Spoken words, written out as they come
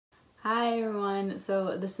Hi everyone,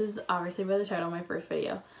 so this is obviously by the title of my first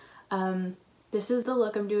video. This is the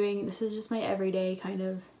look I'm doing. This is just my everyday kind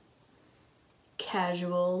of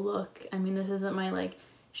casual look. I mean, this isn't my like,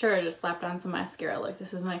 sure, I just slapped on some mascara look.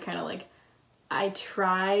 This is my kind of like, I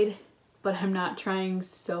tried, but I'm not trying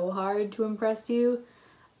so hard to impress you.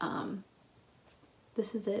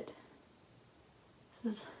 This is it.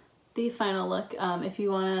 This is the final look. If you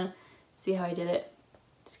want to see how I did it,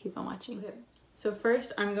 just keep on watching. Okay. So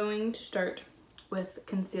first I'm going to start with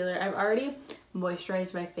concealer. I've already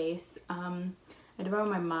moisturized my face. I did borrow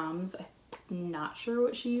my mom's. I'm not sure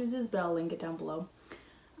what she uses, but I'll link it down below.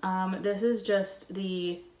 This is just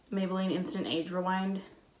the Maybelline Instant Age Rewind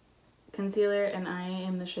concealer, and I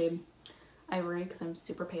am the shade Ivory because I'm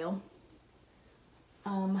super pale.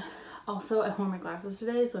 Also, I wore my glasses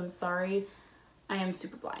today, so I'm sorry. I am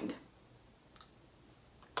super blind.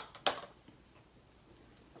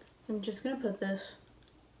 So I'm just gonna put this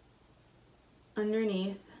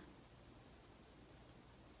underneath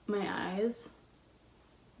my eyes,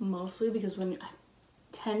 mostly because I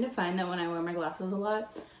tend to find that when I wear my glasses a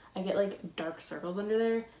lot, I get like dark circles under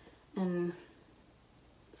there, and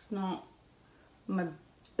it's not my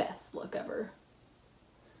best look ever.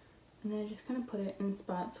 And then I just kind of put it in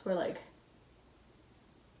spots where like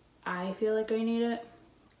I feel like I need it,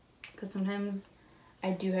 because sometimes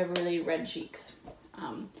I do have really red cheeks.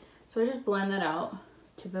 So I just blend that out,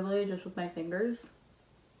 typically just with my fingers.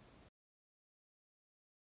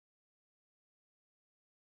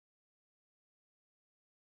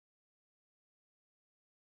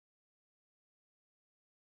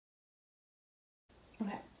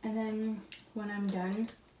 Okay, and then when I'm done,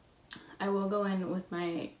 I will go in with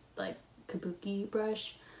my like kabuki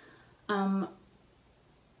brush.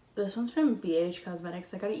 This one's from BH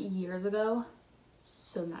Cosmetics. I got it years ago,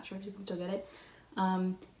 so I'm not sure if you can still get it.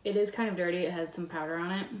 It is kind of dirty. It has some powder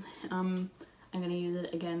on it. I'm gonna use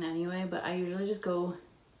it again anyway, but I usually just go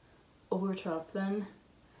over top then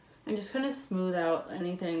and just kind of smooth out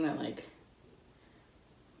anything that like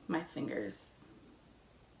my fingers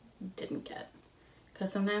didn't get.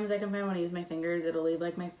 Because sometimes I can find when I use my fingers, it'll leave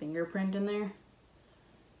like my fingerprint in there.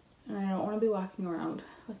 And I don't want to be walking around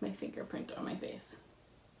with my fingerprint on my face.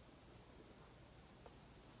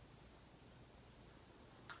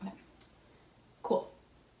 Okay, cool.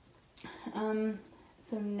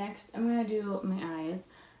 So next I'm gonna do my eyes,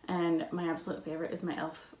 and my absolute favorite is my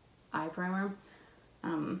e.l.f. eye primer.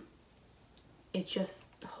 It just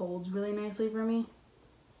holds really nicely for me.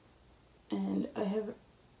 And I have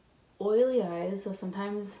oily eyes, so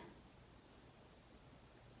sometimes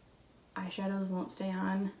eyeshadows won't stay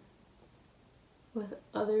on with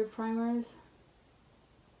other primers,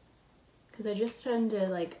 because I just tend to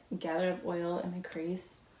like gather up oil in my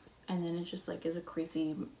crease, and then it just like is a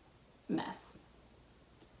creasy mess.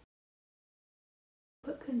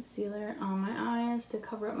 Put concealer on my eyes to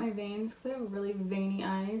cover up my veins because I have really veiny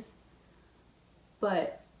eyes.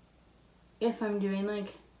 But if I'm doing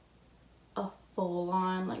like a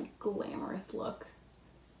full-on like glamorous look,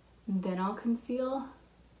 then I'll conceal.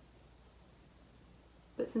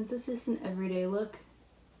 But since it's just an everyday look,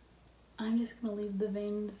 I'm just gonna leave the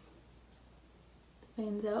veins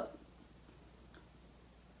out.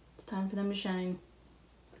 It's time for them to shine.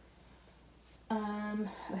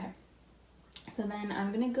 Okay. So then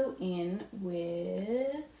I'm gonna go in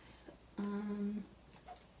with, I'm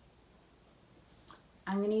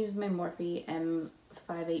gonna use my Morphe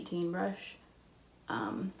M518 brush.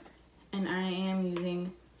 And I am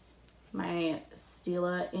using my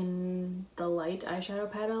Stila in the Light eyeshadow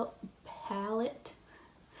palette.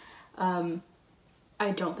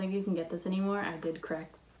 I don't think you can get this anymore. I did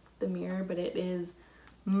correct the mirror, but it is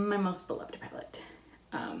my most beloved palette.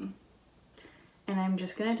 And I'm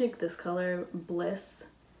just gonna take this color, Bliss,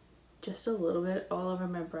 just a little bit all over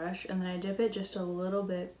my brush, and then I dip it just a little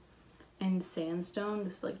bit in Sandstone,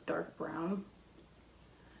 this like dark brown.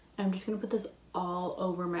 And I'm just gonna put this all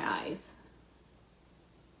over my eyes.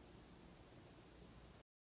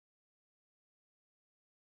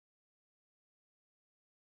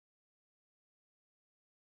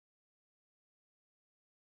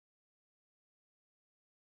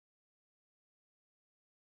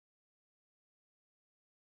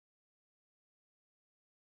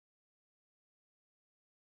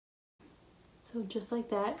 So just like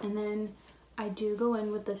that, and then I do go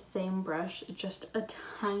in with the same brush, just a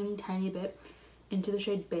tiny bit into the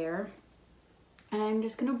shade Bare. And I'm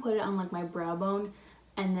just gonna put it on like my brow bone,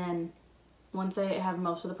 and then once I have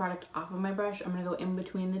most of the product off of my brush, I'm gonna go in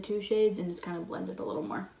between the two shades and just kind of blend it a little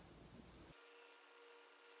more.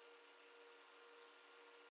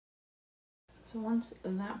 So once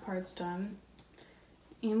that part's done,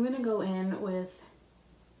 am gonna go in with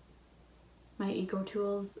my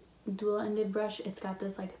EcoTools dual-ended brush. It's got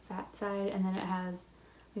this like fat side, and then it has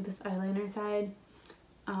like this eyeliner side.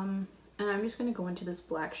 And I'm just gonna go into this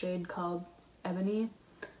black shade called Ebony,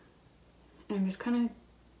 and I'm just kind of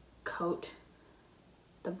coat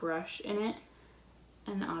the brush in it,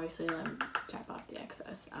 and obviously let me tap off the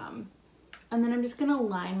excess. And then I'm just gonna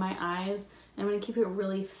line my eyes. I'm gonna keep it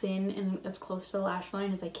really thin and as close to the lash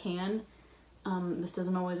line as I can. This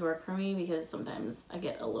doesn't always work for me because sometimes I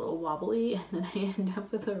get a little wobbly and then I end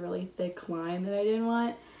up with a really thick line that I didn't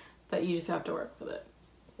want, but you just have to work with it.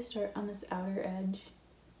 Start on this outer edge.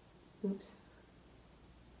 Oops.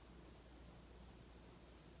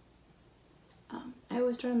 I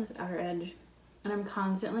always start on this outer edge, and I'm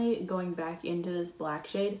constantly going back into this black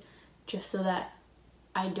shade just so that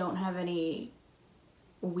I don't have any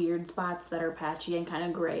weird spots that are patchy and kind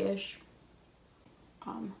of grayish.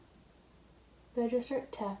 But I just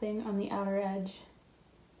start tapping on the outer edge,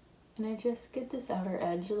 and I just get this outer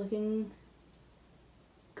edge looking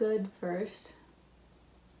good first,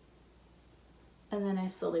 and then I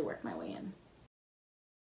slowly work my way in.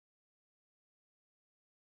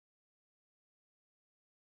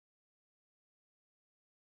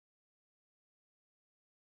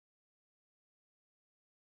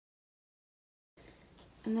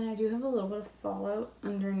 And then I do have a little bit of fallout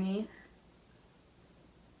underneath,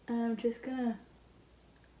 and I'm just gonna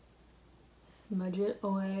smudge it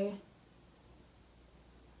away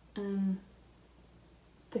and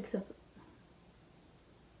fix up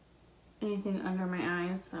anything under my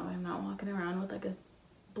eyes, that way I'm not walking around with like a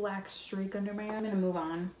black streak under my eye. I'm gonna move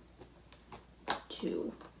on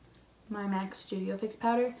to my MAC Studio Fix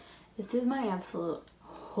powder. This is my absolute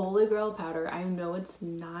holy grail powder. I know it's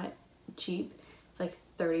not cheap. It's like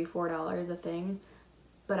 $34 a thing,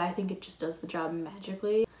 but I think it just does the job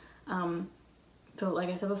magically. So like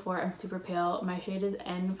I said before, I'm super pale. My shade is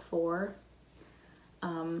N4.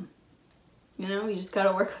 You know, you just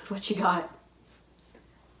gotta work with what you got.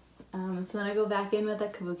 So then I go back in with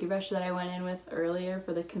that Kabuki brush that I went in with earlier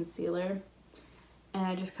for the concealer, and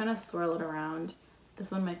I just kind of swirl it around.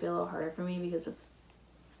 This one might be a little harder for me because it's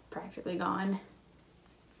practically gone.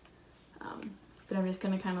 But I'm just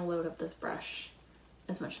gonna kind of load up this brush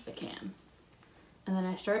as much as I can. And then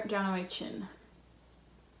I start down on my chin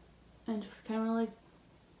and just kind of like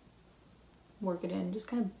work it in, just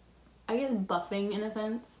kind of, I guess, buffing in a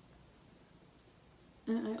sense.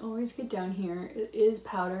 And I always get down here. It is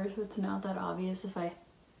powder, so it's not that obvious if I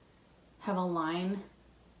have a line.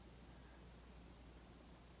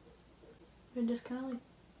 And just kind of like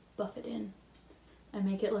buff it in and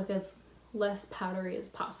make it look as less powdery as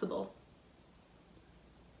possible.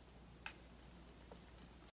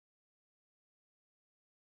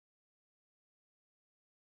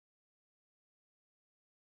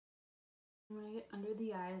 When I get under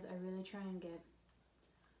the eyes, I really try and get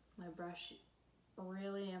my brush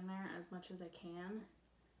really in there as much as I can,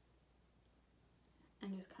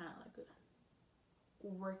 and just kind of like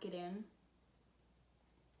work it in.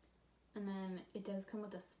 And then it does come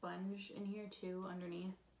with a sponge in here too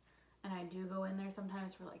underneath, and I do go in there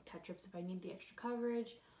sometimes for like touch-ups if I need the extra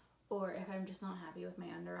coverage, or if I'm just not happy with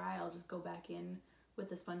my under eye, I'll just go back in with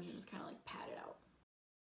the sponge and just kind of like pat it out.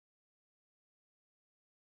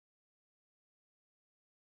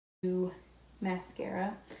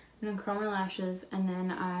 Mascara. I'm gonna curl my lashes, and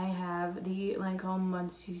then I have the Lancome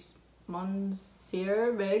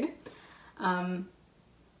Monsieur Big.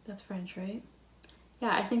 That's French, right?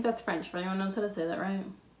 Yeah, I think that's French. If anyone knows how to say that right,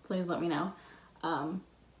 please let me know.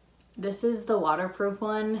 This is the waterproof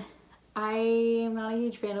one. I am not a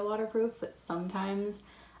huge fan of waterproof, but sometimes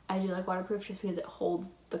I do like waterproof just because it holds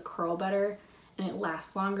the curl better and it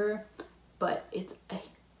lasts longer, but it's a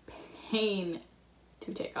pain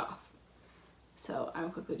to take off. So I'm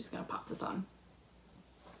quickly just gonna pop this on.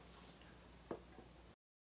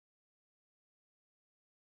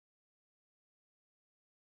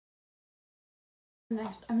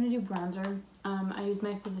 Next, I'm gonna do bronzer. I use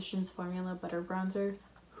my Physicians Formula Butter Bronzer.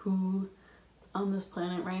 Who on this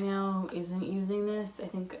planet right now isn't using this? I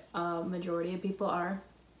think a majority of people are.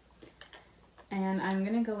 And I'm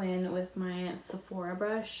gonna go in with my Sephora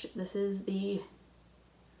brush. This is the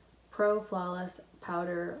Pro Flawless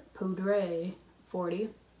Powder Poudre 40.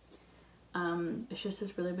 It's just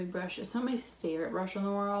this really big brush. It's not my favorite brush in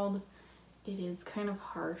the world. It is kind of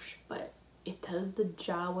harsh, but it does the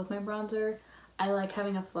job with my bronzer. I like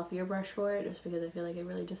having a fluffier brush for it just because I feel like it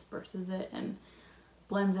really disperses it and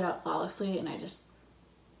blends it out flawlessly, and I just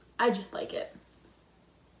like it.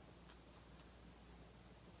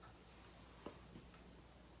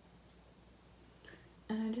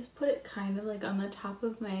 And I just put it kind of like on the top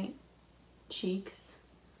of my cheeks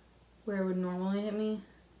where it would normally hit me.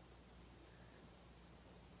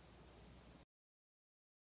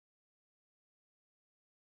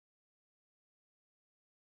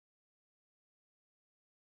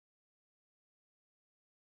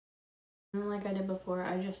 And like I did before,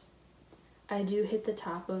 I do hit the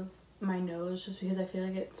top of my nose just because I feel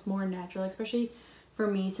like it's more natural, especially for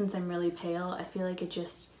me since I'm really pale. I feel like it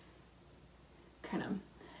just kind of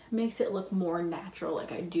makes it look more natural.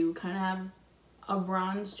 Like I do kind of have a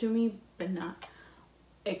bronze to me, but not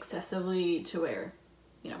excessively to where,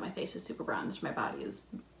 you know, my face is super bronzed. My body is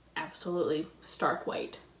absolutely stark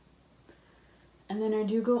white. And then I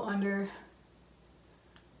do go under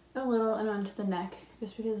a little and onto the neck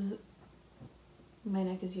just because my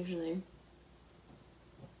neck is usually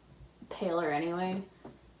paler anyway.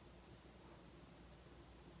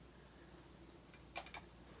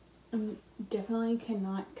 I definitely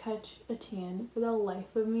cannot catch a tan for the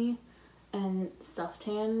life of me, and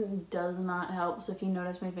self-tan does not help. So if you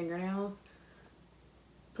notice my fingernails,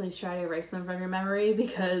 please try to erase them from your memory,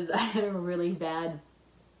 because I had a really bad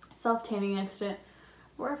self-tanning accident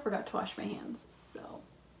where I forgot to wash my hands. So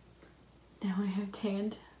now I have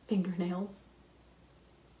tanned fingernails.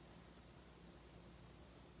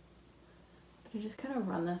 But I just kind of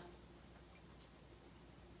run this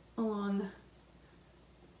along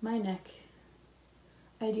my neck.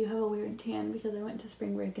 I do have a weird tan because I went to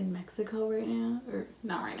spring break in Mexico right now, or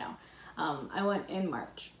not right now. I went in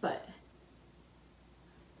March, but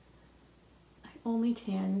I only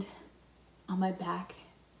tanned on my back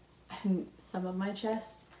and some of my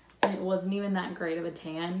chest, and it wasn't even that great of a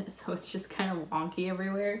tan, so it's just kind of wonky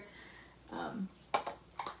everywhere. And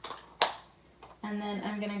then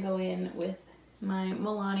I'm gonna go in with my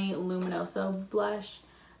Milani Luminoso blush.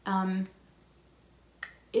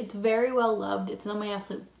 It's very well loved. It's not my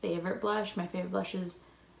absolute favorite blush. My favorite blush is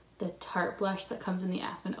the Tarte blush that comes in the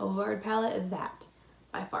Aspen Ovard palette. That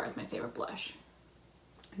by far is my favorite blush.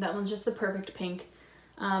 That one's just the perfect pink.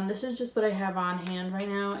 This is just what I have on hand right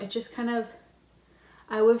now. It just kind of,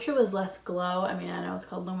 I wish it was less glow. I mean, I know it's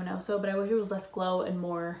called Luminoso, but I wish it was less glow and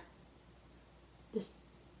more just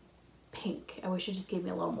pink. I wish it just gave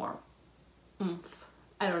me a little more oomph.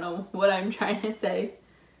 I don't know what I'm trying to say.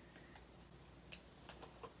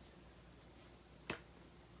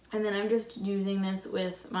 And then I'm just using this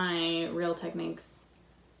with my Real Techniques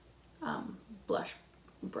blush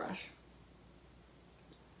brush.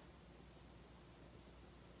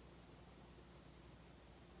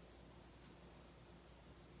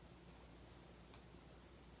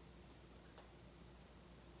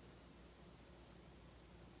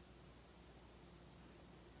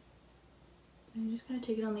 And I'm just gonna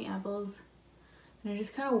take it on the apples, and I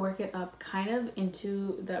just kind of work it up kind of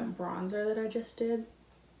into that bronzer that I just did.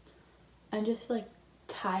 And just like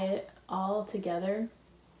tie it all together.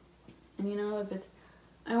 And you know, if it's,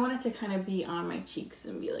 I want it to kind of be on my cheeks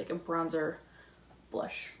and be like a bronzer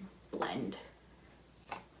blush blend.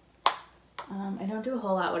 I don't do a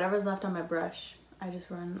whole lot. Whatever's left on my brush, I just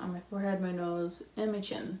run on my forehead, my nose, and my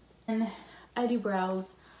chin. And I do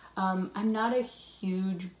brows. I'm not a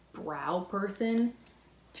huge brow person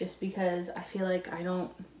just because I feel like I don't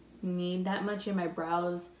need that much in my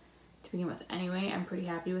brows to begin with anyway. I'm pretty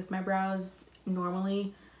happy with my brows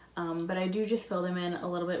normally, but I do just fill them in a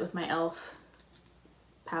little bit with my e.l.f.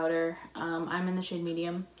 powder. I'm in the shade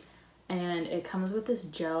medium, and it comes with this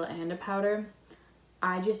gel and a powder.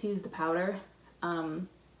 I just use the powder. The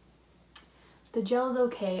gel is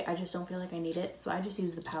okay, I just don't feel like I need it, so I just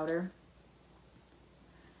use the powder.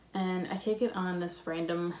 And I take it on this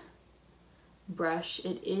random brush.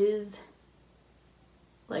 It is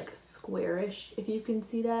like squarish, if you can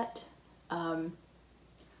see that.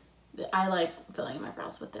 I like filling in my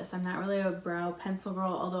brows with this. I'm not really a brow pencil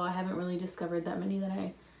girl, although I haven't really discovered that many that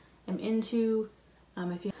I am into.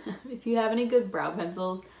 If you have any good brow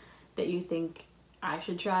pencils that you think I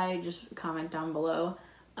should try, just comment down below.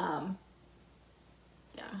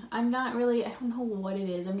 Yeah, I'm not really, I don't know what it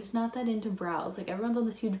is. I'm just not that into brows. Like, everyone's on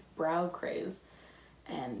this huge brow craze,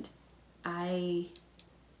 and I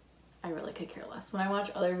really could care less. When I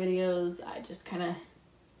watch other videos, I just kind of,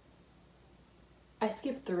 I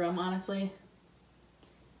skip through them, honestly.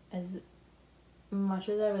 As much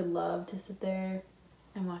as I would love to sit there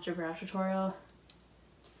and watch a brow tutorial,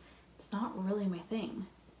 it's not really my thing.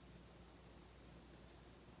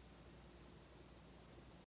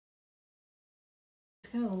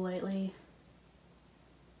 Just kind of lightly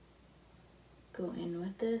go in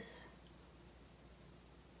with this.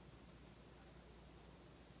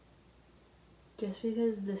 Just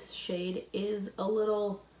because this shade is a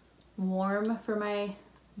little warm for my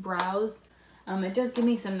brows. It does give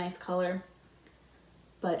me some nice color,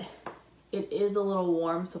 but it is a little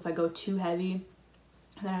warm, so if I go too heavy,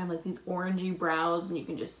 then I have like these orangey brows and you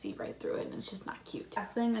can just see right through it and it's just not cute.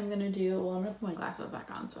 Last thing I'm gonna do, well, I'm gonna put my glasses back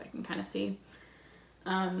on so I can kind of see.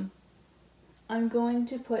 I'm going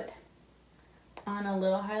to put on a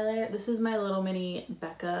little highlighter. This is my little mini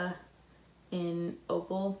Becca in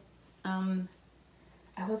Opal.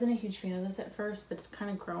 I wasn't a huge fan of this at first, but it's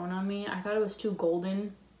kind of growing on me. I thought it was too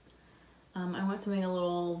golden. I want something a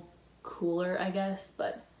little cooler, I guess,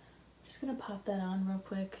 but I'm just gonna pop that on real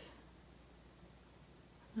quick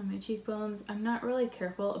on my cheekbones. I'm not really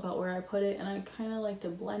careful about where I put it, and I kind of like to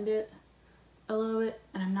blend it a little bit.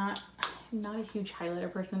 And I'm not a huge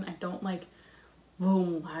highlighter person. I don't like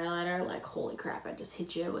boom highlighter, like holy crap, I just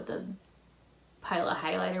hit you with a pile of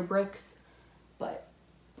highlighter bricks. But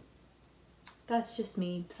that's just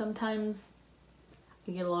me. Sometimes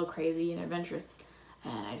I get a little crazy and adventurous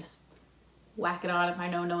and I just whack it on if I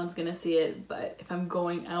know no one's gonna see it. But if I'm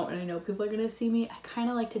going out and I know people are gonna see me, I kind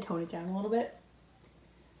of like to tone it down a little bit.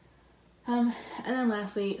 And then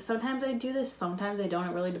lastly, sometimes I do this, sometimes I don't.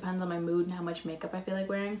 It really depends on my mood and how much makeup I feel like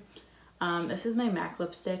wearing. This is my MAC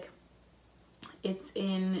lipstick. It's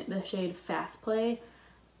in the shade Fast Play.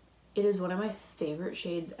 It is one of my favorite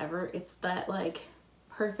shades ever. It's that like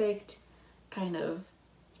perfect kind of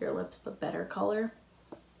your lips but better color.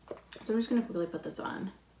 So I'm just gonna quickly put this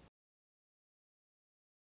on.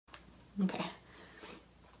 Okay.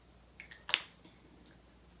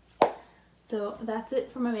 So that's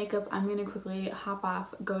it for my makeup. I'm gonna quickly hop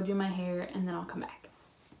off, go do my hair, and then I'll come back.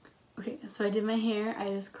 Okay, so I did my hair. I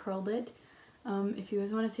just curled it. If you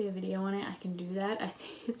guys want to see a video on it, I can do that. I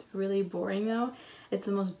think it's really boring though. It's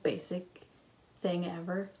the most basic thing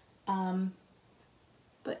ever.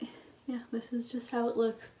 But yeah, this is just how it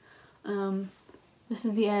looks. This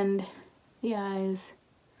is the end, the eyes.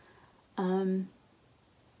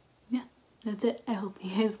 Yeah, that's it. I hope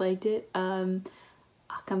you guys liked it. I'll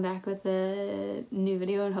come back with a new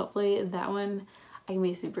video, and hopefully that one I can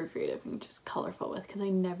be super creative and just colorful with, because I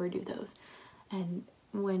never do those. And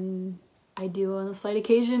when I do on a slight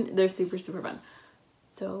occasion, they're super, super fun.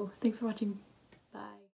 So thanks for watching.